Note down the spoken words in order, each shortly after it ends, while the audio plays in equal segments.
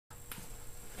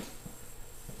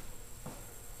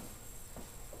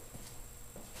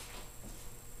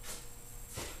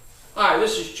Hi,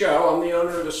 this is Joe. I'm the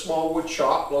owner of the small wood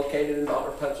shop located in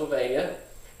Butler, Pennsylvania.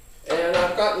 And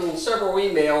I've gotten several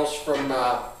emails from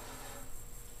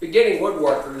beginning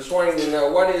woodworkers wanting to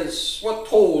know what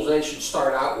tools they should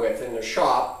start out with in the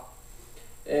shop.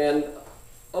 And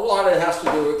a lot of it has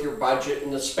to do with your budget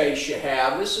and the space you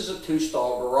have. This is a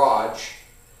 2-stall garage,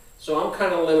 so I'm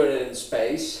kind of limited in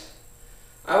space.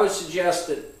 I would suggest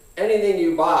that anything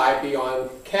you buy be on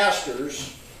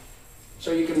casters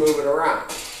so you can move it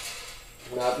around.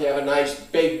 Now, if you have a nice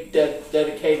big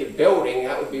dedicated building,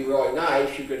 that would be really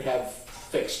nice. You could have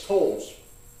fixed tools.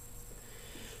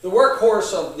 The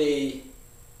workhorse of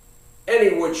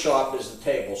any wood shop is the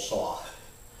table saw.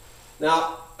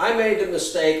 Now, I made the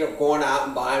mistake of going out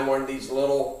and buying one of these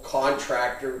little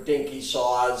contractor dinky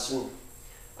saws, and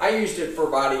I used it for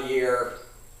about a year,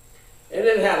 and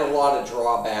it had a lot of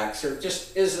drawbacks. There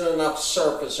just isn't enough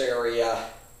surface area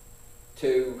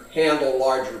to handle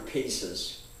larger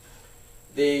pieces.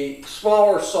 The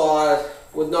smaller saw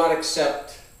would not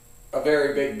accept a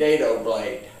very big dado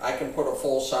blade. I can put a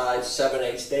full-size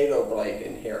 7/8 dado blade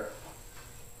in here.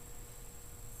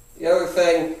 The other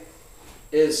thing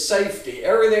is safety.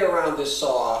 Everything around this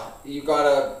saw, you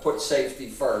gotta put safety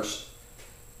first.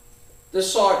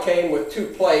 This saw came with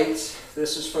 2 plates.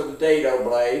 This is for the dado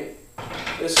blade.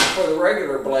 This is for the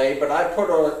regular blade, but I put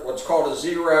what's called a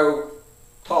 0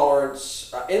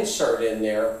 tolerance insert in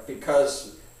there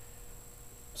because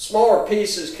smaller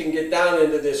pieces can get down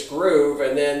into this groove,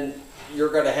 and then you're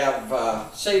going to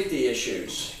have safety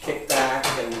issues, kickback,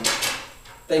 and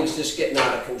things just getting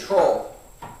out of control.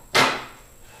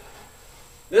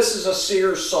 This is a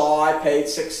Sears saw. I paid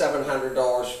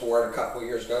 $600–700 for it a couple of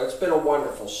years ago. It's been a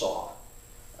wonderful saw.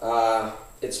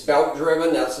 It's belt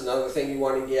driven. That's another thing you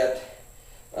want to get.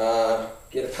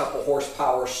 Get a couple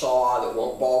horsepower saw that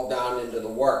won't bog down into the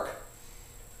work.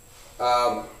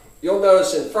 You'll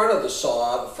notice in front of the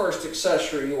saw, the first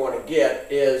accessory you want to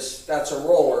get that's a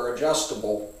roller,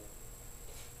 adjustable.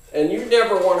 And you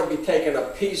never want to be taking a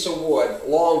piece of wood,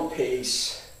 long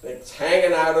piece, that's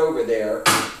hanging out over there,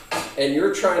 and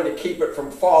you're trying to keep it from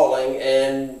falling,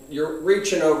 and you're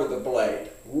reaching over the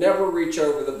blade. Never reach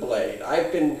over the blade.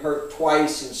 I've been hurt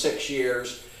twice in 6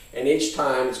 years, and each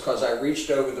time it's because I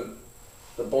reached over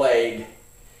the blade,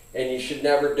 and you should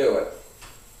never do it.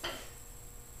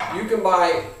 You can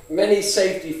buy many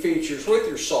safety features with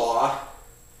your saw.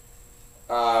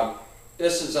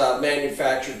 This is a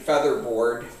manufactured feather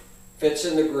board. Fits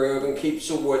in the groove and keeps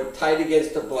the wood tight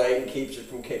against the blade and keeps it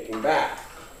from kicking back.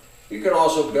 You can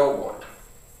also build one.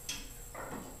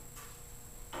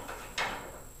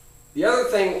 The other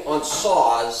thing on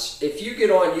saws, if you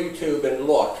get on YouTube and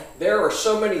look, there are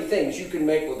so many things you can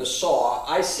make with a saw.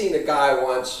 I seen a guy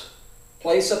once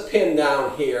place a pin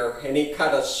down here, and he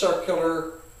cut a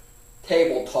circular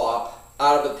tabletop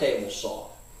out of a table saw.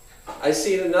 I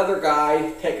seen another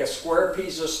guy take a square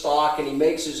piece of stock and he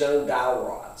makes his own dowel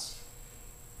rods.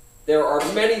 There are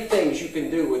many things you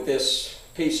can do with this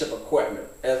piece of equipment.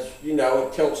 As you know,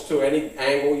 it tilts to any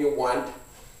angle you want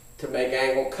to make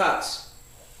angle cuts.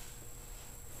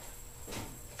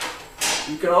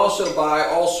 You can also buy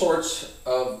all sorts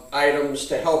of items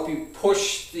to help you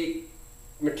push the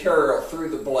material through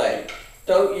the blade.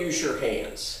 Don't use your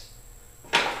hands.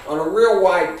 On a real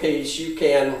wide piece, you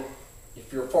can,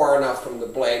 if you're far enough from the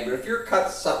blade, but if you're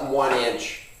cutting something 1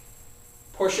 inch,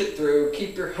 push it through,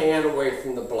 keep your hand away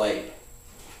from the blade.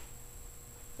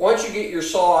 Once you get your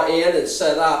saw in and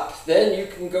set up, then you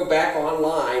can go back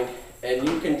online and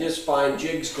you can just find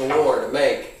jigs galore to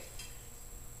make.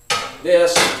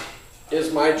 This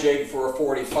is my jig for a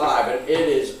 45, and it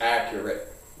is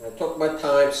accurate. I took my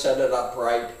time, set it up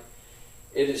right.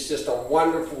 It is just a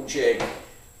wonderful jig.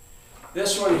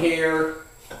 This one here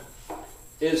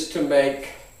is to make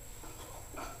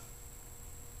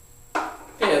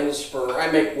pins for,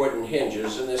 I make wooden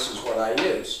hinges, and this is what I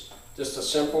use. Just a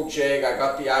simple jig. I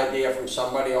got the idea from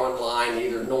somebody online,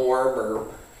 either Norm or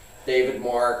David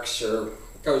Marks, or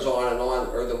it goes on and on,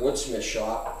 or the Woodsmith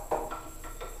shop.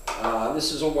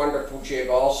 This is a wonderful jig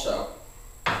also.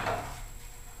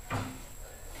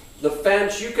 The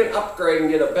fence, you can upgrade and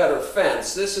get a better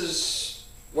fence. This is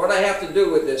what I have to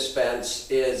do with this fence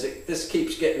is this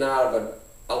keeps getting out of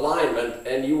alignment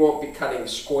and you won't be cutting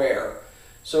square.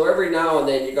 So every now and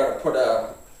then you got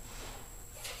to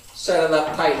set it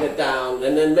up, tighten it down,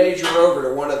 and then measure over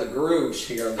to one of the grooves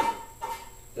here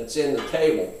that's in the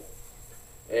table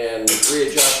and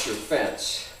readjust your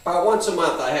fence. About once a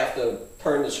month I have to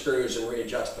turn the screws and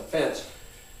readjust the fence.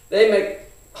 They make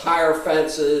higher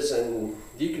fences and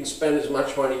you can spend as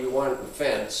much money you want on the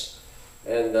fence.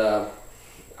 And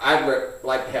I'd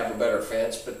like to have a better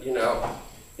fence, but you know,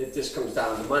 it just comes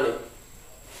down to money.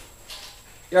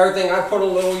 The other thing, I put a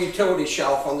little utility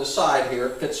shelf on the side here.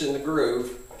 It fits in the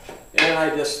groove. And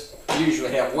I just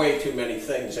usually have way too many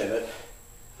things in it.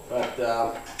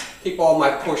 But keep all my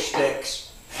push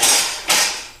sticks.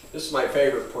 This is my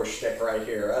favorite push stick right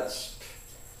here. That's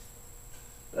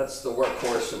the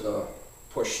workhorse of the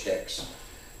push sticks.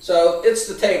 So it's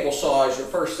the table saw is the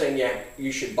first thing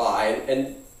you should buy.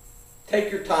 And take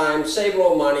your time, save a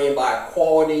little money, and buy a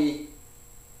quality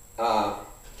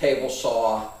table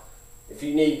saw. If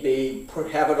you need be,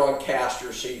 have it on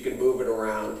casters so you can move it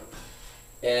around.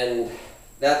 And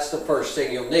that's the first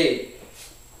thing you'll need.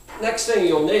 Next thing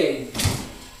you'll need,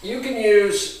 you can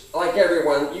use, like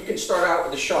everyone, you can start out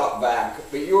with a shop vac,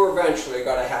 but you're eventually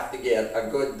going to have to get a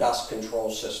good dust control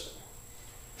system.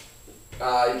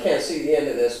 You can't see the end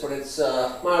of this, but it's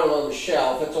mounted on the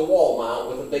shelf. It's a wall mount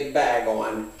with a big bag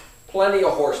on. Plenty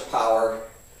of horsepower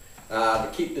to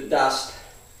keep the dust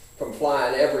from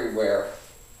flying everywhere.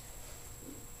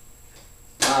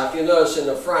 If you notice in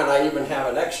the front, I even have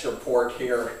an extra port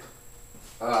here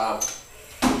that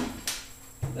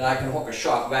I can hook a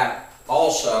shop vac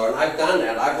also, and I've done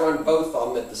that. I've run both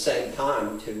of them at the same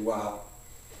time to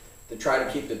try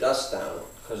to keep the dust down,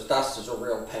 because dust is a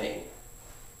real pain.